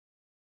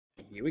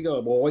Here we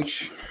go,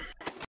 boys.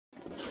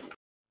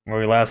 Where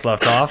we last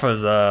left off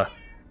was,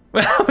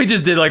 we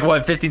just did like,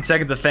 what, 15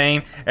 seconds of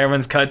fame?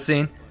 Everyone's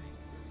cutscene.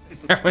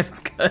 Everyone's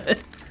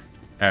cut.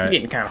 Alright.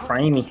 Getting kind of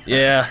framey.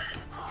 Yeah.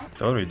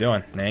 So what are we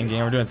doing? Name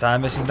game? We're doing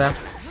side missions now?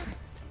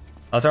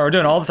 Oh, sorry, we're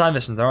doing all the side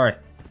missions, alright.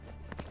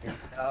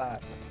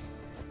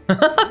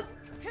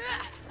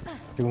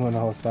 Doing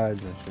all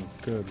side missions.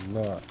 Good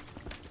luck.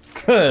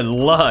 Good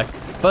luck.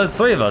 But it's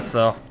 3 of us,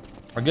 so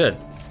we're good.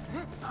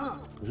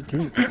 You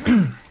too.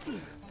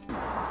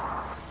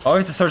 Oh, we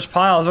have to search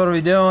piles. What are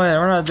we doing?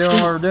 We're not doing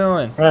what we're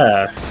doing.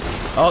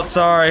 Oh,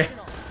 sorry.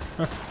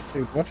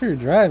 Dude, watch where you're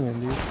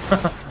driving, dude.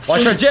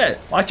 Watch our jet.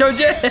 Watch our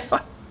jet.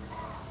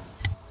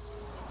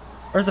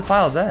 Where's the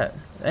piles at?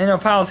 Ain't no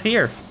piles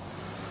here.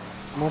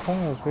 More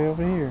piles way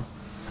over here.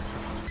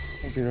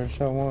 Okay, I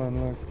shot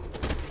one. Look.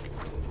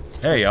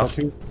 There you go. Shot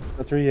 2.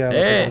 Shot 3. Yeah.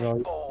 Hey.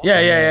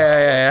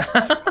 Yeah.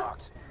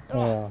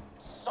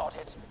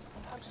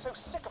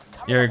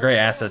 You're a great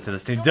asset to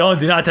this team. Dylan,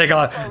 do not take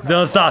off.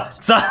 Dylan, stop.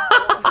 Stop.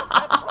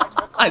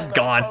 I'm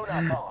gone.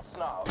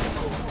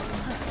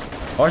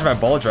 Watch my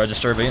bullet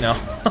register, but you know.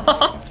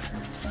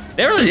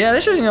 They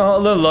should, you know, a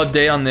little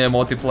update on the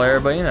multiplayer,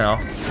 but you know.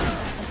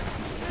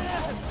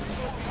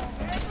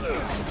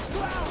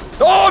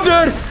 Oh,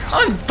 dude!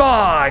 I'm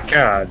fuck!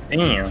 God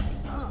damn.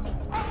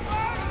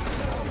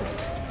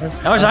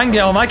 I wish I can get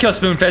all my kills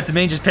spoon fed to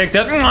me and just picked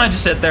up. I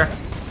just sit there.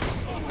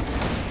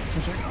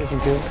 Get some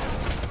kill.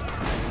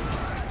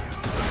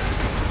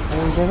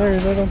 Oh, he's right there.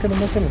 He's right. Don't kill him.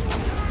 Don't kill him.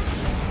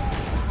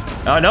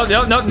 Oh, no.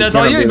 That's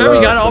all you. Remember,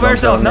 you got it all by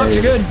yourself. No,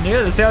 you're good. You're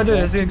good. Let's see how I do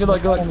it. Let's see. Good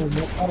luck. Good luck. I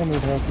don't need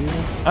help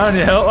either. I don't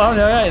need help. I don't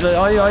know.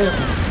 All you.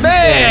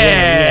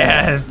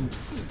 Man!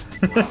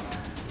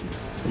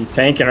 You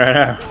tanking right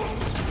now.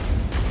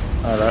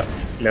 Oh, look.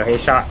 Little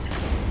headshot.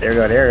 There we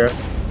go. There we go.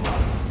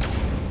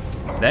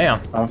 Damn.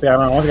 Almost got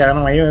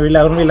him.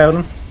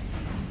 Reloading.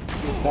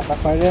 Got my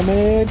fire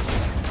damage.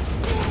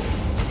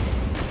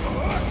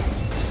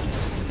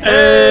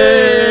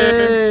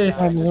 Hey!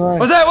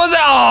 What's that?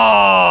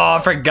 Oh,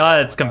 I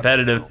forgot it's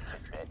competitive.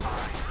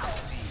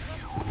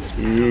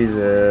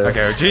 Jesus.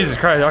 Okay, Jesus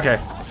Christ, okay.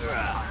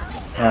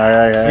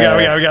 Yeah.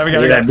 We got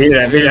it. Beat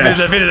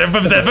it.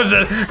 Boom set.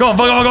 Go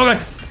on.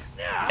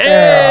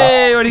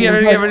 Hey! What do you get?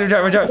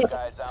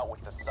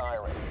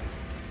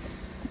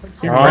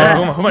 Who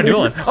am I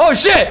dueling? Oh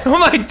shit! Who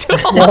am I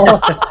dueling?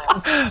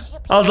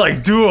 I was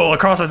like duel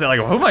across. I was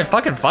like, who am I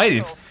fucking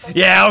fighting?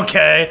 Yeah,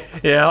 okay.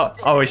 Yeah.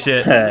 Oh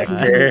shit. Yeah,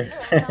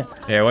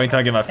 wait until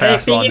I get my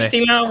fastball on there.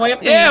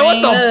 Yeah, what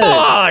the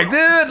fuck,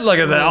 dude? Look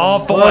at that.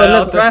 All full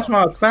out there.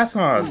 Class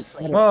mods.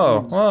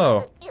 Whoa.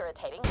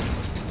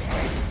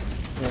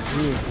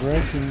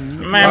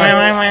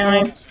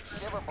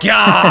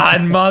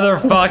 God,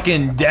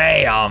 motherfucking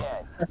damn.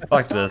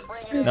 Fuck this.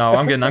 No,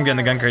 I'm getting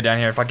the gun crate down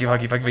here. Fuck you.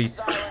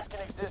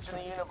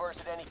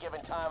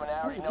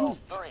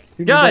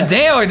 God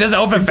damn, it doesn't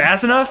open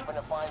fast enough?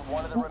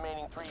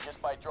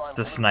 It's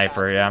a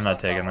sniper, yeah, I'm not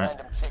taking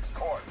that.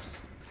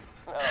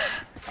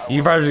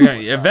 You probably gonna,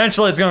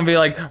 eventually it's gonna be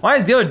like, why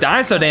is Dealer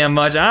dying so damn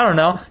much? I don't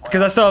know.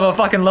 Because I still have a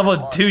fucking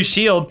level 2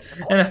 shield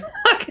and a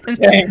fucking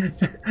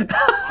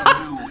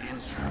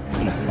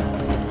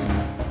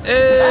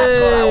That's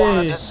what I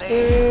wanted to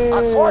see.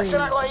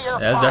 Unfortunately, your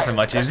that's definitely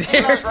much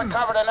easier.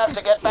 recovered enough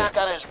to get back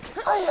on his.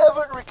 I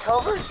haven't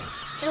recovered.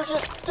 You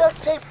just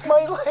duct taped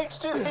my legs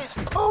to these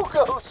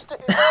pogo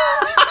sticks.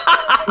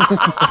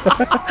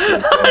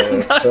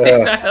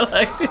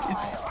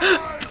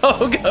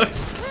 Pogo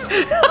sticks.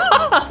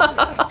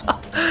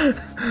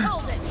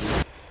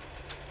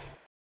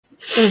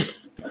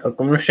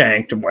 Welcome to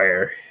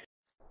Sanctuary.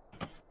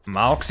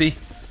 MOXXI.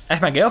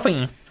 That's my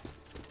girlfriend.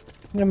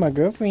 Yeah, my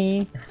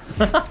girlfriend.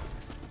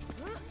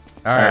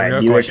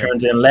 Alright, you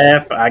turns in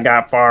left. I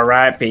got far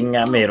right. Ping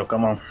got middle.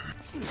 Come on.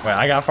 Wait,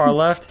 I got far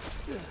left?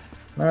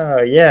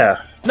 Oh,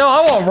 yeah. No,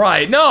 I want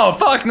right. No,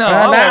 fuck no.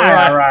 I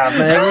want right.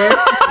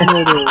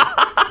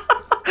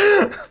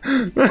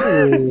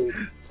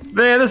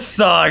 Man, this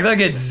sucks. I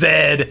get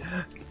Zed.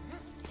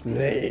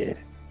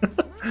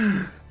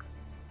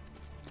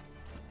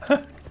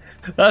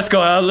 Let's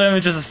go out. Let me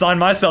just assign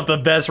myself the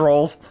best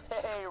roles.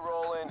 Hey,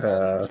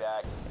 Roland.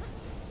 Jack.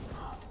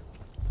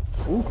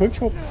 Ooh, quick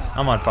choke.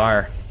 I'm on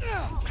fire.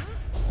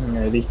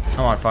 Maybe.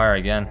 I'm on fire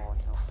again.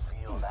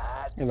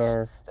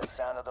 Hello. The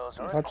sound of those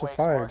Watch the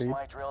fire, dude.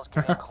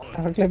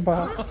 ugly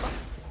bot.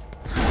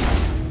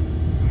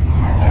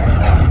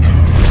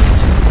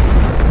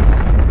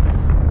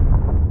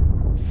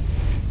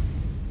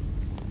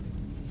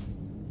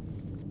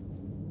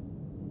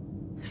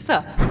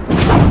 Sup?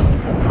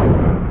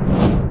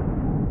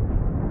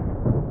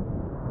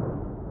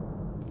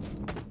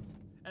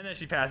 And then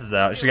she passes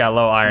out. She got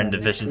low iron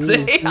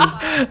deficiency.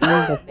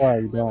 That's why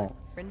you don't.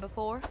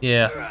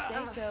 Yeah.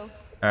 So.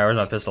 Alright, where's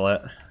my pistol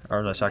at?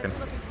 Or where's my shotgun?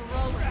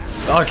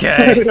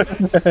 Okay.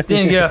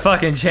 Didn't give a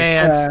fucking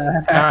chance.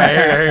 Alright,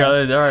 here you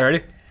go. Alright,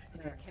 ready?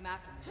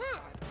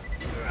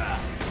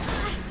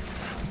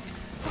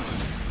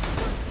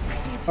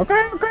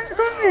 Okay.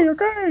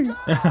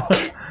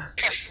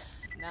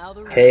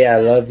 Hey, I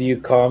love you,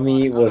 call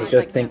me, was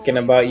just thinking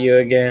about you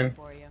again.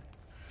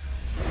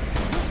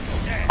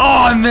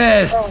 Oh, I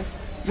missed!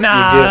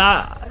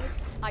 Nah.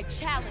 I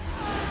challenge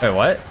you. Wait,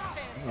 what?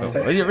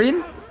 What are you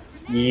reading?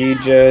 You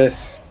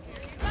just...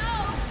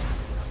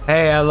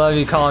 Hey, I love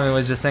you, calling me,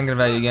 was just thinking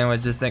about you again,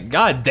 was just thinking.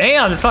 God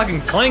damn, this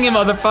fucking clinging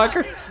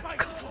motherfucker!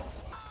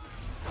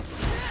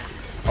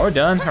 Or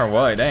done, or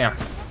what? Damn.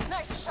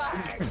 Nice shot.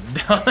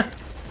 Done.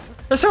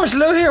 There's so much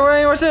loot here.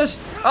 What's this?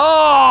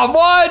 Oh,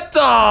 what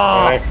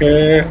the?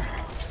 Okay.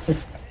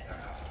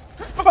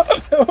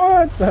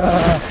 What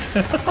the?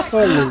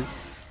 Holy.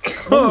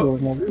 Oh,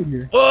 my God,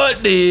 here.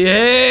 What the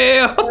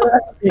hell?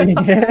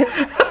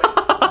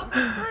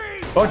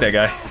 Fuck that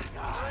guy.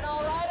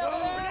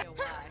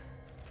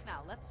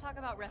 Now let's talk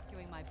about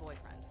rescuing my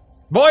boyfriend.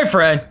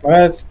 Boyfriend?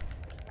 What?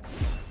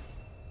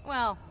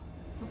 Well,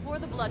 before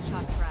the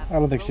bloodshots grab. I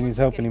don't think she needs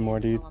help anymore,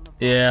 dude.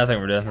 Yeah, I think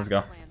we're dead. Let's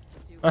go.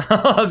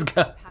 Let's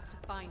go. Have to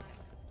find him.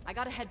 I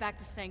gotta head back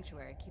to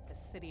Sanctuary, keep the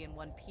city in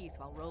one piece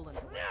while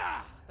Roland's away.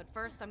 But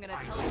first, I'm gonna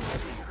tell you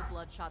the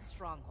Bloodshot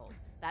stronghold.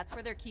 That's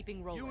where they're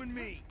keeping Roland. You and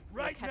me,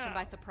 We'll right catch him now.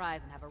 by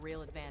surprise and have a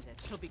real advantage.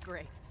 It'll be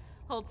great.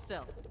 Hold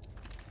still.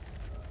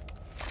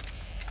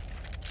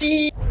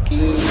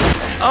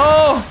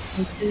 Oh!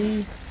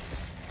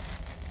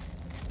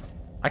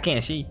 I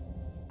can't see.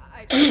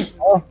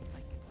 Oh.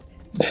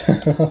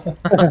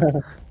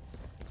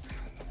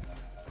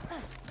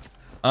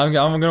 I'm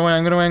gonna win,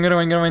 I'm gonna win, I'm gonna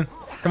win, I'm gonna win.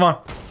 Come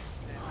on.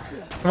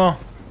 Come on.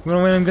 I'm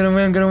gonna win, I'm gonna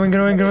win, I'm gonna win, I'm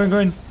gonna win, I'm gonna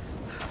win.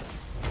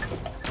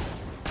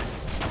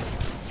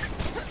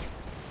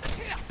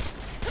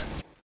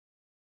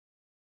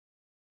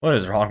 What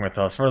is wrong with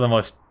us? We're the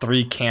most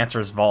 3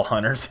 cancerous vault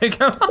hunters.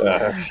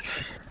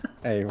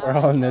 Hey, we're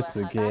on this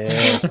again.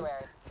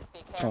 Be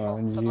careful.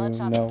 On, The you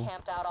Bloodshot know. are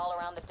camped out all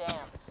around the dam.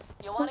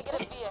 You'll want to get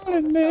a vehicle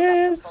On to soak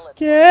this up some bullets.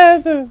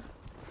 together.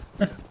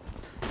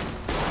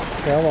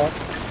 Come on.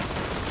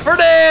 We're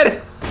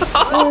dead!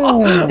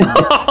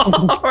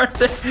 Oh, We're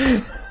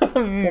dead.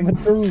 coming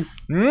through.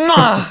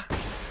 Mwah!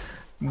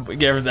 We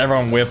gave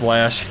everyone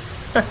whiplash.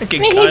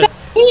 Get cut.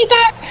 Ain't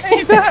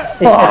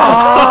that?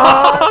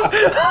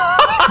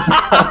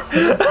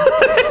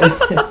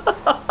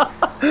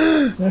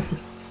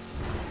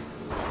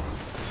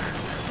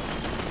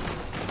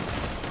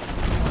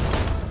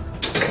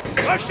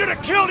 I should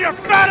have killed your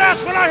fat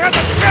ass when I had the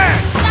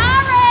chance!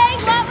 Sorry,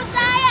 what was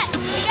that?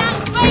 We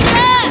gotta speed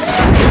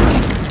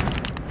up.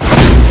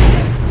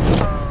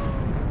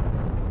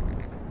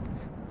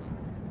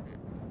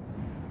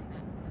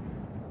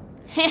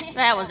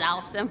 That was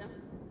awesome.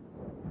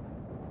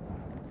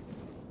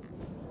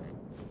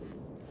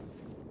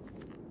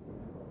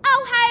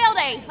 Oh,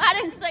 howdy! I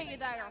didn't see you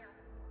there.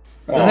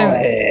 Oh,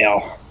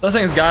 hell. Those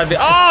things gotta be.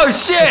 Oh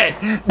shit!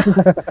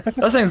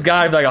 Those things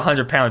gotta be like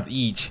 100 pounds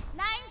each.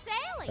 Name's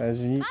Ellie. As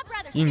you- My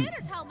brother You-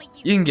 Scooter told me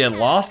You can get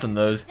lost in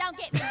those. Don't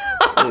get me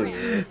I'm making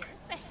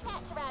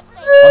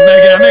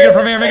it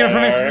from here, I'm making it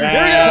from here.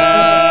 Here we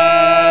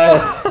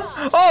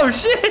go! Oh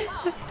shit!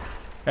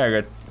 Very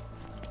good.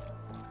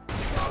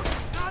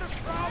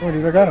 Oh,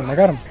 dude, I got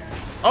him.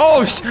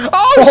 Oh shit!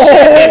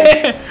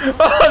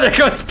 Oh, there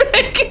goes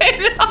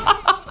Bacon!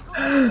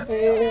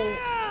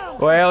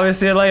 Well, we'll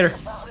see you later.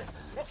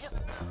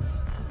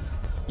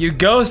 You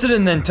ghosted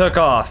and then took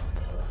off.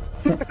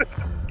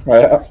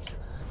 Well,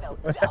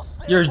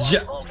 You're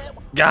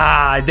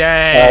God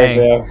dang.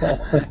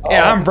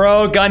 Yeah, I'm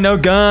broke, got no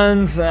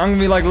guns. I'm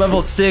gonna be like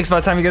level 6 by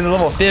the time you get to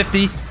level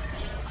 50.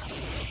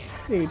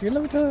 Hey, you're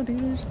level 12,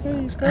 dude. It's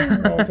crazy.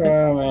 okay,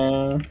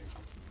 man.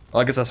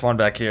 Well, I guess I spawned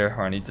back here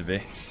where I need to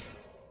be.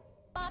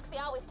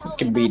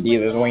 Could be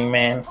Dealer's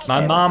wingman.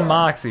 My mom,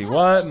 Moxie.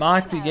 What?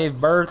 Moxie gave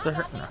birth to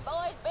her.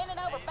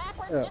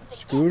 Yeah,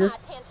 Scooter.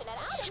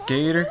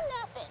 Scooter?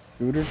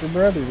 Scooter's your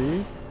brother,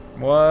 dude.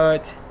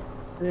 What?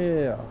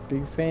 Yeah,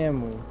 big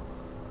family.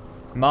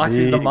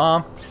 Moxie's the Big.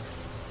 mom?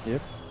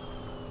 Yep.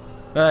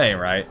 That ain't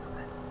right.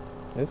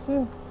 Yes,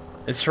 sir.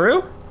 It's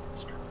true?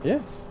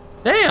 Yes.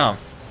 Damn.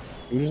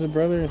 Scooter's a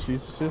brother and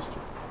she's a sister.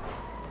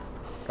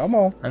 Come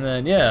on. And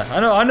then yeah,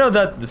 I know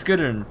that the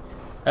Scooter and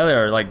Ellie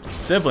are like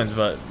siblings,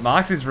 but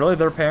Moxie's really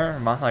their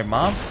parent, like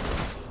mom.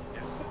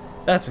 Yes.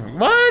 That's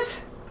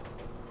what?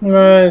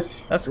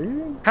 What? That's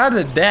how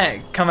did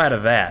that come out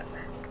of that?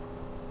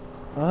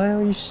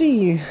 Well, you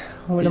see,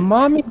 with a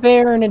mommy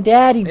bear and a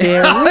daddy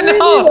bear. I really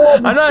know.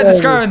 love I'm not each other.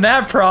 describing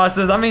that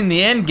process. I mean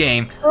the end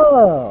game.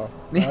 Oh,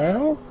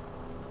 well,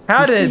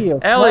 How You see,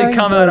 did a Ellie flying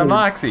come out of bird.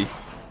 Moxie?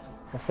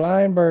 a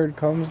flying bird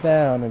comes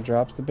down and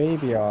drops the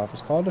baby off.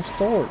 It's called a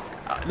stork.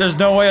 There's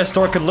no way a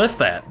stork could lift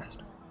that.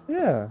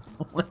 Yeah.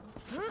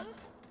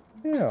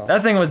 Yeah.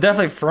 That thing was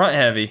definitely front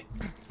heavy.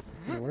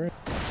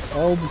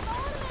 Oh.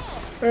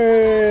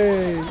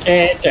 Hey.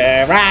 Can't you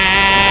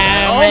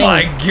ride Oh me?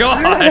 my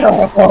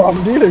god!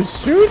 Oh, dude,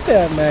 shoot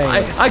that man.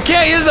 I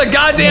can't use a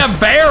goddamn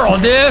barrel,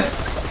 dude!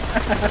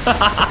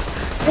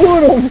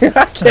 Shoot him.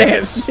 I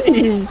can't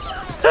see.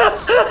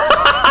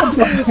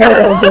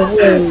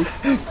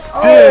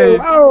 Dude.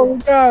 Oh,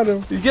 got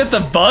him. You get the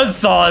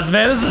buzzsaws,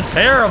 man. This is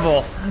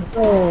terrible.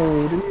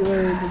 Oh,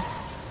 dude.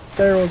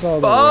 Barrels all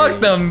the way. Fuck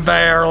them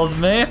barrels,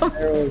 man.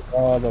 Barrels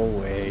all the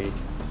way.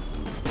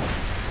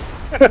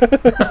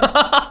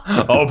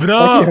 Open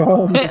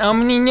up.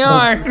 I'm in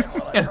yard.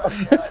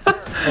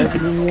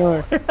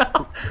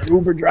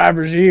 Uber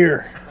driver's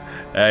here.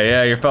 Hey,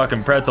 yeah, your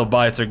fucking pretzel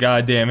bites are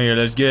goddamn here.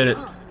 Let's get it.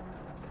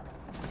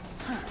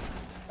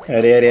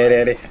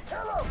 Eddie.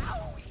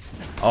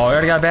 Oh, we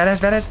already got badass.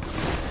 Kill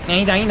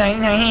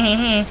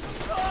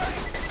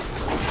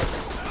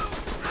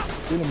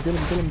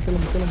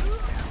him.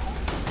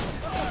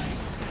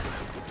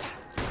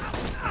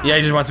 Yeah,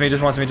 he just wants me.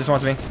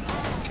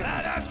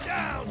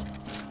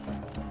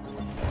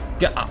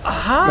 Huh?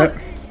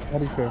 How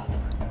do you feel?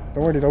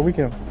 Don't worry, don't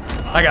weaken him.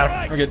 I got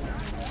him. We're good.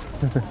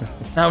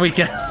 Now we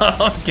can.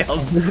 Kill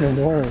him. Weaken him,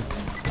 don't worry.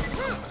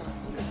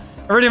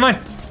 Already mine.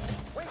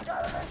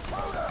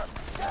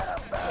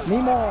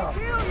 Nemo!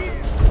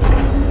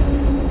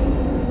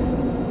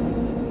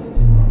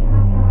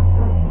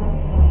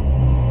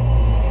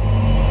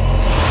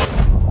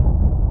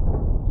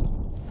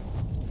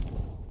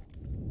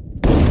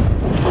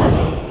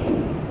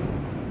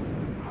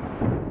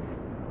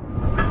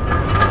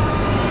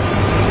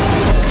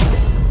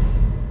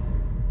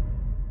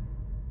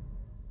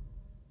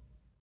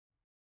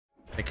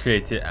 The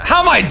creativity. How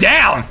am I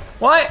down?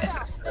 What?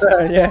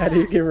 Yeah, how do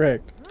you get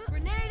wrecked?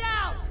 Grenade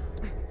out!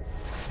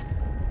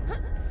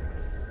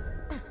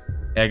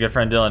 Yeah, good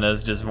friend Dylan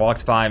just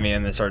walks by me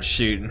and then starts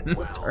shooting.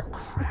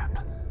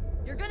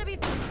 You're gonna be.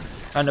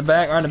 Run the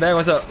back.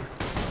 What's up?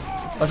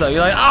 What's up?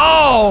 You're like,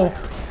 oh!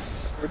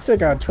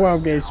 Take a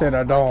 12 gauge set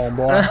of dome,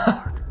 boy.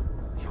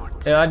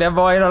 You like that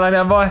boy? You don't like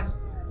that boy?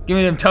 Give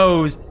me them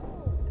toes.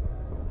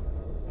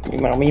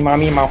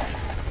 Meow.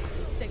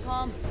 Stay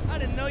calm. I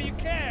didn't know you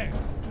cared.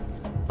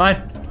 Mine.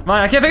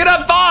 I can't pick it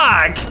up.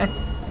 Fuck!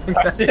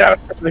 Yeah,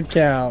 the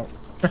count.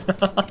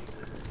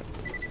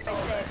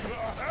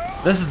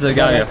 This is the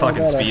guy who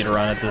fucking speed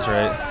run at this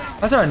rate.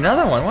 Was there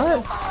another one?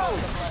 What? I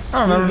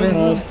don't remember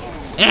being.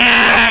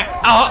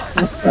 Oh!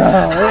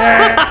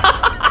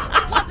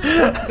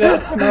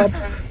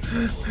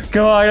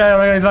 Come on,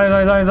 it's fine.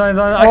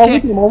 I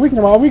can't. I'll weaken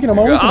him.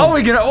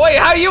 Wait,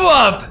 how you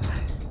up?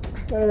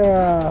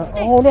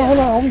 Hold on.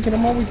 I'll weaken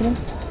him.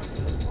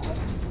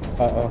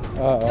 Uh-oh.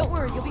 Don't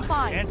worry, you'll be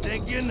fine. Can't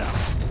thank you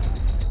enough.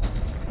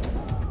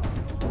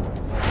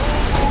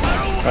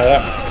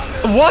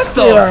 What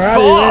the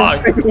fuck?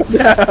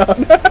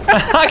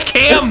 I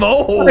can't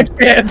move. I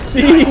can't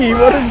see.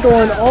 What is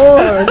going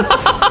on?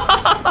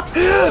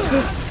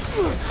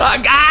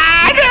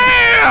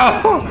 Goddamn!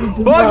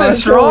 Fuck the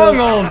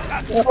stronghold.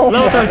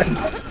 Level 13.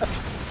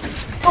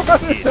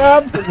 What is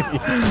happening?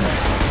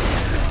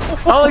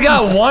 I only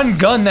got one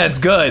gun that's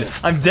good.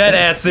 I'm dead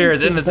ass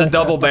serious, and it's a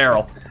double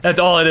barrel. That's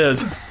all it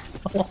is.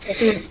 What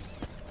is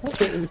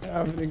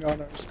happening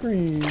on our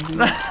screen? Dude?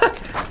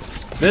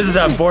 This is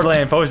how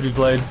Borderlands supposed to be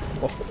played.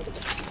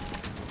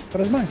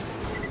 What is mine?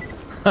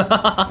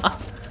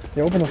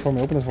 Yeah, open this for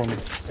me.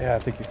 Yeah,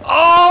 thank you.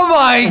 Oh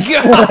my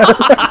god!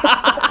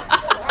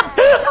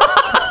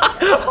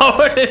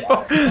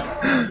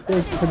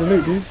 Thank you for the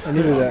loot, dude. I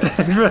needed that.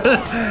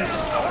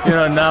 You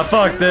know, nah,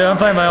 fuck this. I'm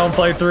playing my own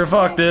playthrough.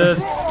 Fuck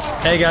this.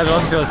 Hey guys,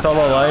 welcome to a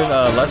solo live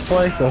let's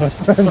play.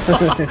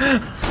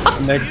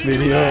 Next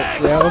video.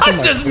 Yeah,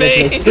 Not just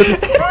me.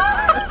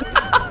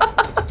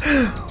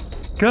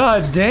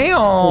 God damn.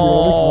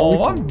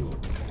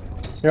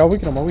 Yeah, I'll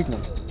weaken him.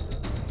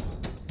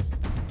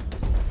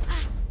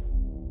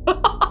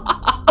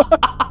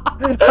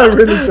 I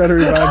really try to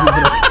revive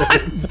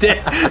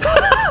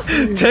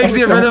you. Takes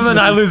get rid of him and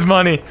I lose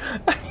money.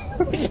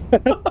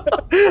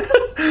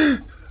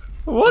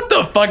 What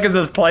the fuck is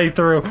this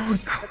playthrough?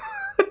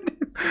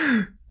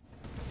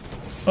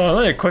 Oh,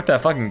 let me equip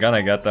that fucking gun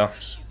I got though.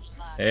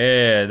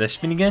 Yeah, the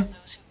spinny gun.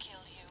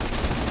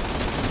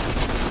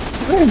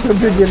 Thanks for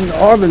getting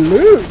all the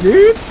loot,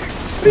 dude.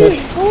 What are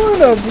you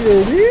doing up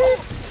here, dude?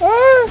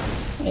 Huh?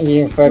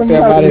 You fucked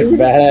up out his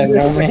bad,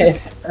 no man.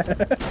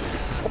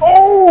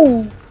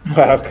 Oh!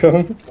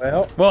 Welcome.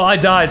 Well, I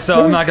died,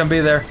 so I'm not gonna be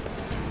there.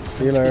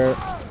 Healer.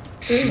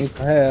 Need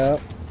some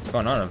help. What's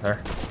going on up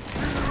there?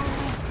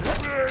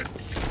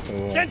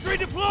 Sentry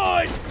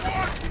deployed!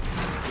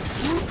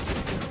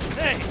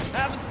 Hey,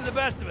 happens to the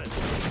best of us.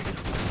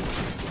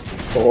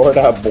 Boy,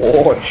 that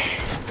boy.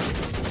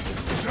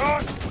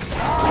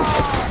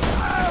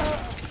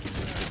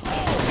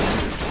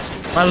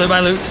 My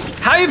loot.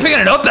 How are you picking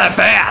it up that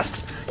fast?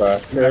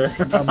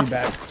 I'll be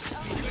back.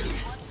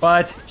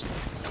 What?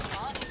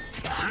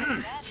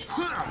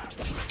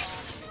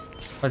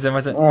 What's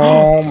it?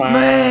 Oh my.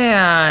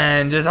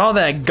 Man, just all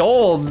that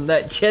gold,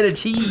 that cheddar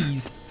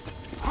cheese.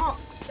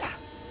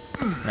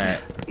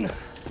 Alright.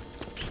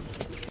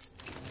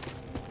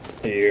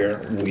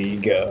 Here we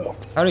go.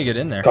 How do you get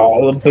in there?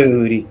 Call of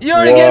booty. You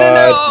already get in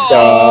there?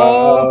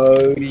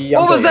 Oh!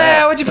 What was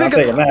that? What'd you pick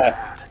up?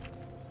 up?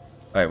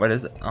 Wait, what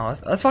is it? Oh,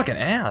 that's fucking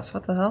ass.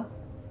 What the hell?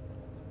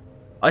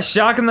 A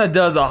shotgun that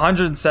does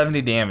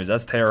 170 damage.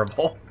 That's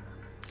terrible.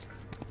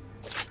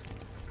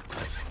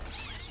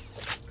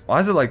 Why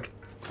is it like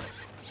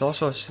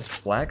social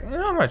black? I'm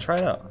gonna try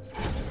it out.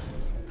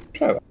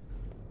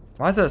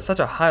 Why is that such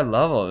a high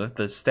level if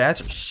the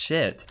stats are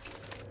shit?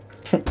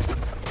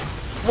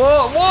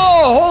 Whoa,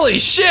 whoa, holy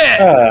shit!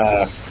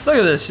 Look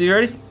at this, you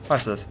ready?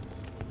 Watch this.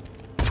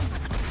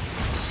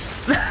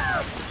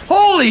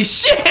 Holy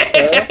shit!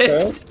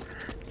 Okay.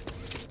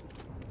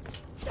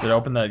 Did it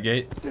open that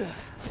gate?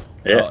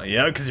 Yeah. Oh,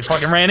 yeah, because you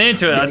fucking ran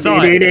into it, I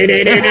saw it.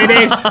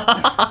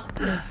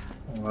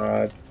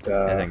 What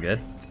Anything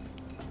good?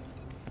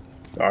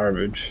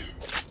 garbage?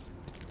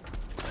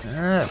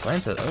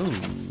 Flame pistol. Oh,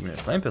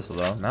 flame pistol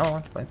though.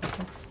 No, flame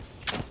pistol.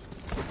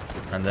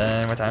 And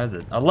then, what time is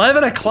it?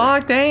 11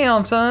 o'clock?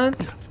 Damn, son.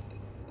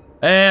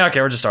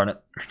 Okay, we're just starting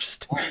it. We're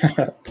just...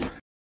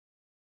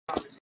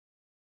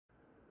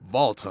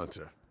 Vault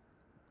Hunter.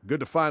 Good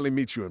to finally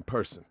meet you in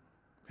person.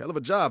 Hell of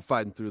a job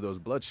fighting through those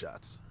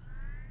bloodshots.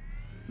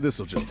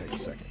 This'll just take a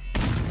second.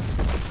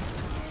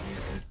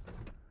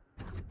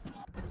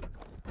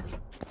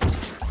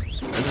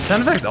 Is the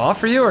sound effects off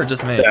for you or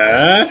just me?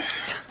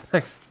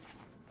 Thanks.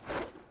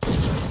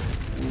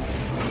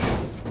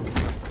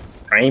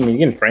 Frame me, you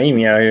can frame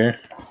me out here.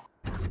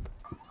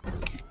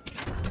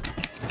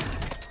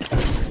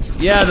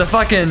 Yeah, the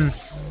fucking...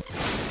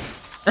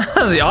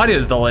 the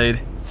audio's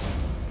delayed.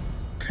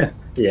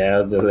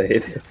 Yeah, it's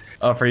delayed.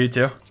 Oh, for you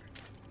too?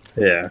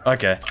 Yeah.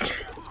 Okay.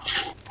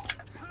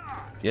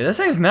 Yeah, this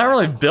thing's not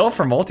really built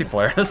for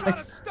multiplayer. This thing...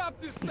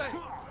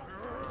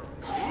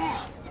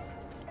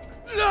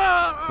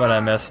 What'd I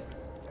miss?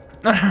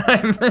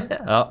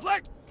 Oh.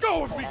 Let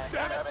go of me,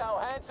 damn it! That's how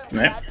handsome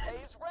Yep. Chad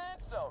pays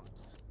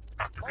ransoms.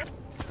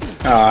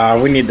 Ah,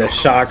 we need the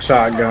shock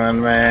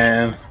shotgun,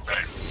 man.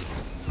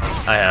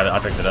 I have it. I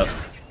picked it up.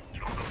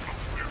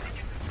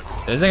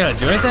 Is it gonna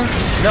do anything?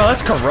 No,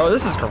 that's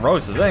This is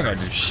corrosive. That ain't gonna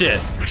do shit.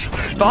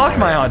 Fuck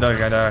my hot dog.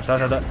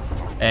 Stop.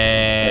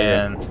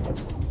 And...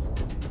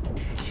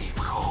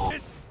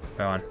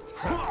 Go on.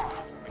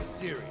 Be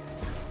serious.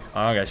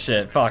 Oh, I got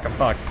shit. Fuck, I'm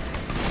fucked.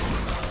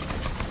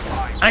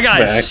 I got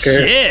Backer.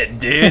 shit,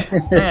 dude.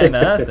 Man,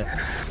 nothing.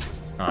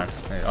 On.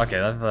 Okay,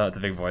 that's the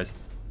big boys.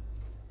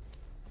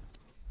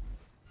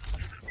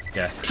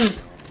 Yeah. You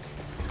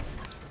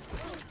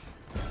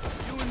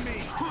and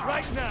me,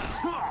 right now.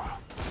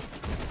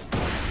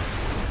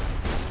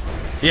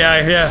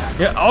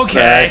 Yeah.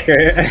 Okay.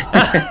 Backer.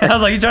 I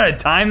was like, you trying to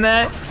time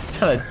that?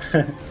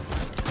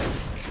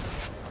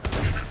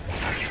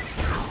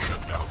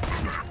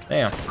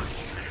 Damn.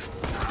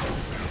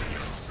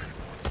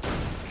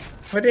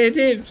 What did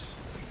it?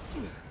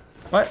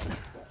 What?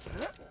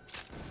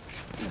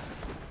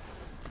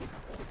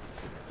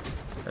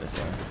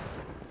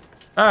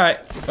 Alright,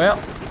 well,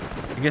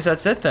 I guess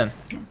that's it then.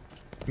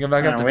 Go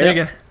back up to well.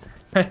 digging.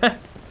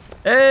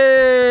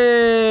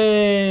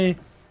 Hey!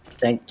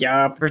 Thank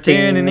y'all For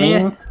tuning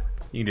in.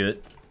 You can do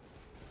it.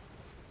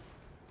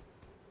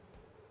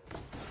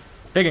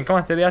 Digging, come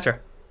on, say the outro.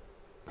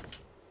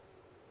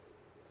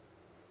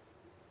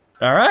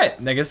 Alright,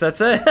 I guess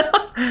that's it.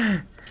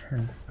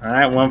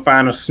 Alright, one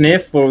final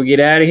sniff before we get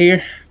out of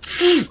here.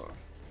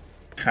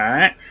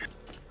 Alright.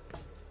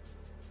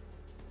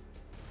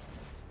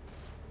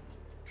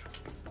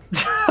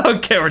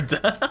 Okay, we're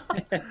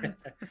done.